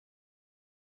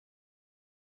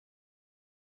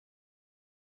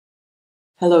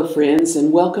Hello friends,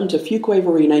 and welcome to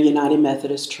Fuquay-Varina United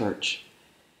Methodist Church.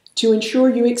 To ensure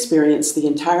you experience the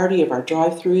entirety of our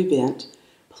drive-through event,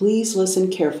 please listen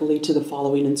carefully to the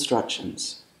following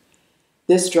instructions.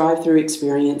 This drive-through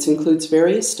experience includes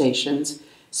various stations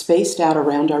spaced out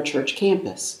around our church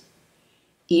campus.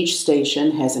 Each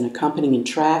station has an accompanying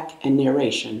track and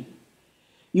narration.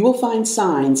 You will find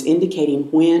signs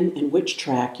indicating when and which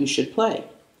track you should play.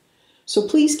 So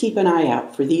please keep an eye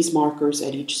out for these markers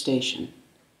at each station.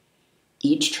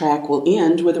 Each track will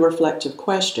end with a reflective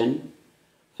question,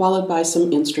 followed by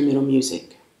some instrumental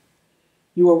music.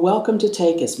 You are welcome to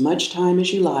take as much time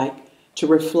as you like to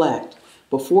reflect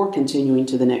before continuing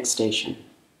to the next station.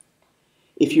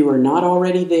 If you are not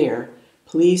already there,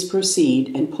 please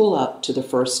proceed and pull up to the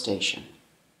first station.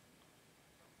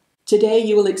 Today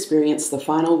you will experience the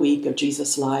final week of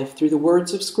Jesus' life through the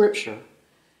words of Scripture.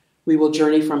 We will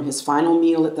journey from his final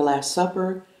meal at the Last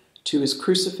Supper to his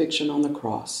crucifixion on the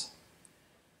cross.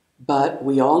 But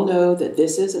we all know that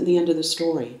this isn't the end of the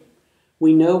story.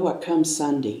 We know what comes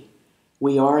Sunday.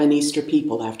 We are an Easter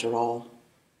people, after all.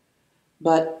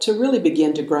 But to really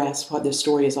begin to grasp what this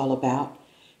story is all about,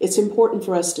 it's important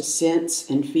for us to sense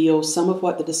and feel some of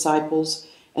what the disciples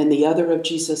and the other of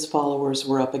Jesus' followers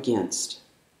were up against.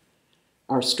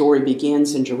 Our story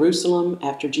begins in Jerusalem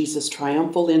after Jesus'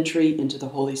 triumphal entry into the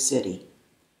holy city.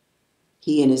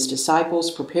 He and his disciples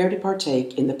prepare to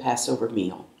partake in the Passover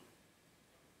meal.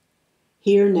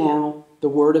 Hear now the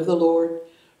word of the Lord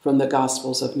from the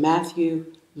Gospels of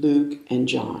Matthew, Luke, and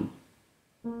John.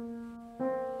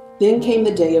 Then came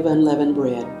the day of unleavened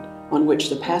bread, on which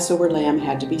the Passover lamb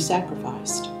had to be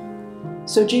sacrificed.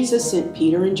 So Jesus sent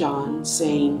Peter and John,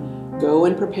 saying, "Go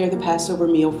and prepare the Passover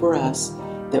meal for us,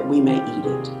 that we may eat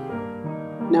it."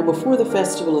 Now before the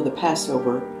festival of the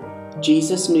Passover,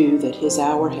 Jesus knew that his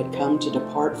hour had come to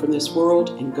depart from this world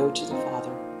and go to the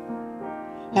Father.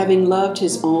 Having loved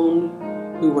his own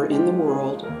who were in the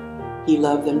world, he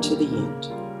loved them to the end.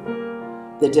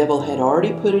 The devil had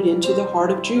already put it into the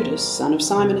heart of Judas, son of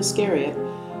Simon Iscariot,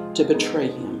 to betray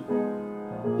him.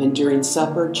 And during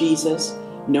supper, Jesus,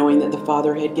 knowing that the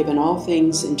Father had given all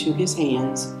things into his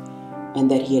hands,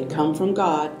 and that he had come from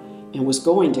God and was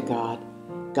going to God,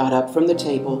 got up from the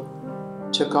table,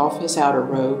 took off his outer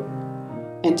robe,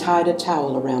 and tied a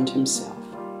towel around himself.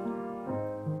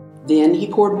 Then he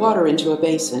poured water into a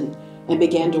basin and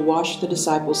began to wash the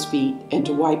disciples' feet and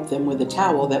to wipe them with a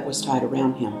towel that was tied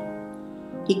around him.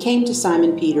 He came to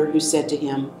Simon Peter, who said to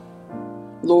him,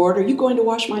 "Lord, are you going to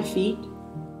wash my feet?"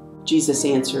 Jesus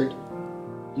answered,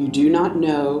 "You do not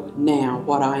know now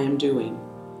what I am doing,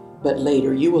 but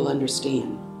later you will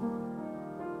understand."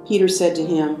 Peter said to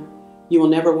him, "You will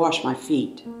never wash my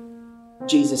feet."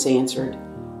 Jesus answered,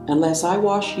 "Unless I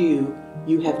wash you,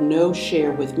 you have no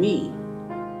share with me."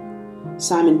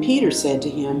 Simon Peter said to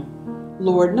him,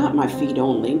 "Lord, not my feet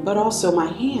only, but also my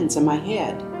hands and my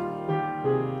head."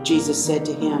 Jesus said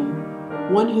to him,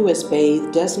 "One who has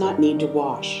bathed does not need to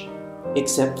wash,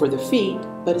 except for the feet,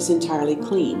 but is entirely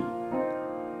clean.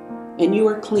 And you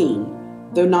are clean,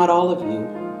 though not all of you."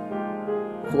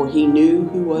 For he knew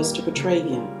who was to betray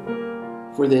him.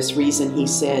 For this reason he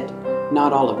said,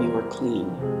 "Not all of you are clean."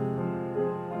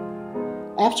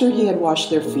 After he had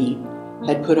washed their feet,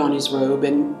 had put on his robe,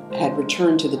 and had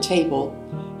returned to the table,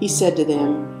 he said to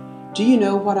them, "Do you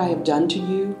know what I have done to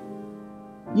you?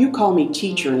 You call me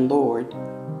teacher and Lord,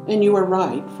 and you are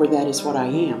right, for that is what I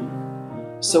am.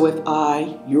 So if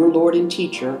I, your Lord and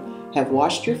teacher, have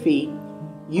washed your feet,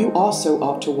 you also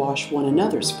ought to wash one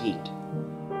another's feet.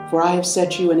 For I have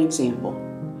set you an example,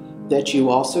 that you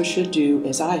also should do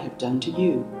as I have done to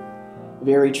you.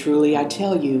 Very truly I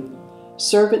tell you,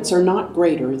 servants are not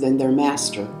greater than their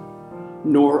master,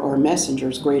 nor are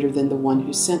messengers greater than the one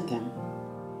who sent them.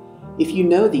 If you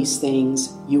know these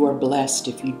things, you are blessed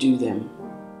if you do them."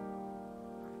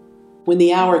 When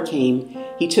the hour came,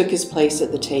 he took his place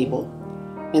at the table,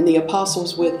 and the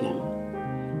apostles with him.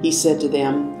 He said to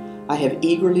them, "I have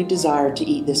eagerly desired to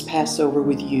eat this Passover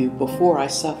with you before I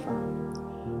suffer.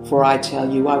 For I tell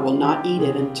you, I will not eat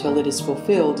it until it is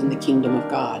fulfilled in the kingdom of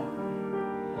God."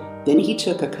 Then he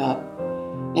took a cup,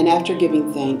 and after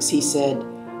giving thanks, he said,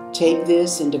 "Take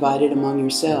this and divide it among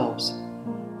yourselves.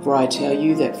 For I tell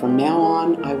you that from now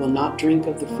on I will not drink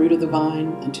of the fruit of the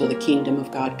vine until the kingdom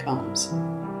of God comes."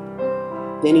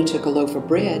 Then he took a loaf of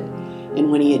bread,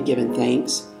 and when he had given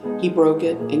thanks, he broke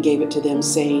it and gave it to them,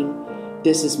 saying,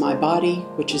 "This is my body,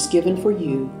 which is given for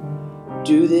you.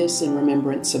 Do this in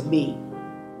remembrance of me."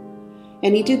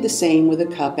 And he did the same with a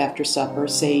cup after supper,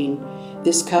 saying,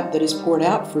 "This cup that is poured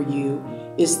out for you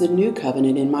is the new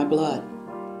covenant in my blood.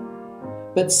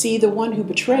 But see, the one who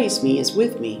betrays me is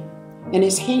with me. and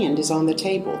his hand is on the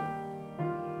table.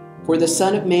 For the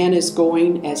Son of Man is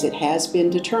going as it has been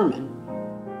determined,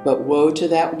 but woe to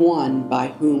that one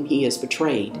by whom he is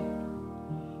betrayed."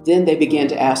 Then they began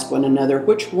to ask one another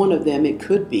which one of them it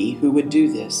could be who would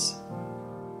do this.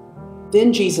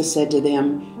 Then Jesus said to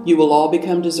them, "You will all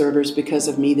become deserters because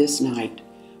of me this night.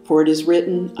 For it is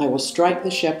written, I will strike the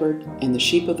shepherd, and the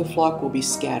sheep of the flock will be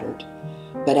scattered.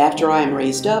 But after I am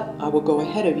raised up, I will go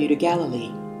ahead of you to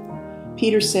Galilee."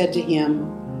 Peter said to him,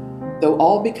 "Though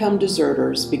all become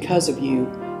deserters because of you,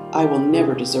 I will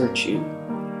never desert you."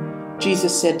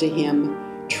 Jesus said to him,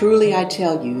 "Truly I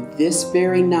tell you, this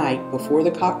very night before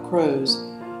the cock crows,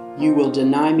 you will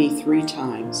deny me 3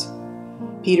 times."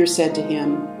 Peter said to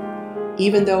him,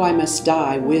 "Even though I must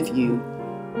die with you,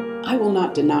 I will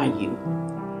not deny you."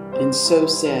 And so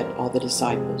said all the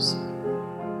disciples.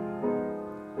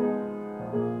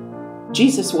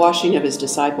 Jesus' washing of his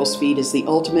disciples' feet is the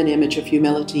ultimate image of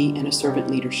humility and a servant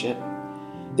leadership.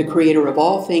 The Creator of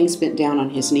all things bent down on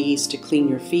his knees to clean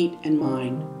your feet and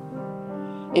mine.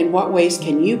 In what ways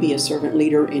can you be a servant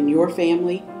leader in your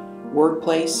family,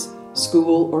 workplace,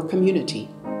 school, or community?